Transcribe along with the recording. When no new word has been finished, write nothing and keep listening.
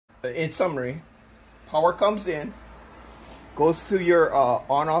In summary, power comes in, goes to your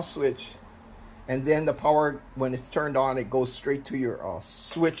on-off switch, and then the power, when it's turned on, it goes straight to your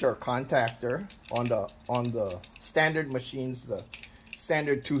switch or contactor on the standard machines, the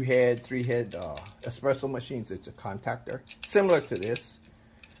standard 2-head, 3-head espresso machines. It's a contactor similar to this.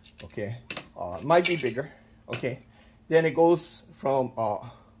 Okay, it might be bigger. Okay, then it goes from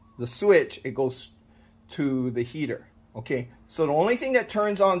the switch, it goes to the heater. Okay, so the only thing that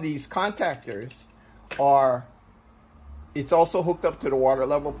turns on these contactors are, it's also hooked up to the water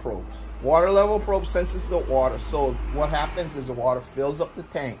level probe. Water level probe senses the water, so what happens is the water fills up the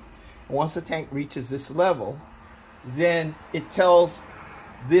tank. And once the tank reaches this level, then it tells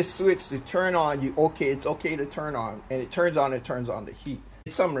this switch to turn on. It's okay to turn on, and it turns on the heat.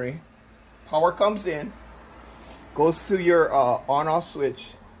 In summary, power comes in, goes to your on-off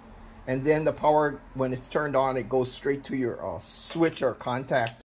switch, and then the power, when it's turned on, it goes straight to your switch or contact.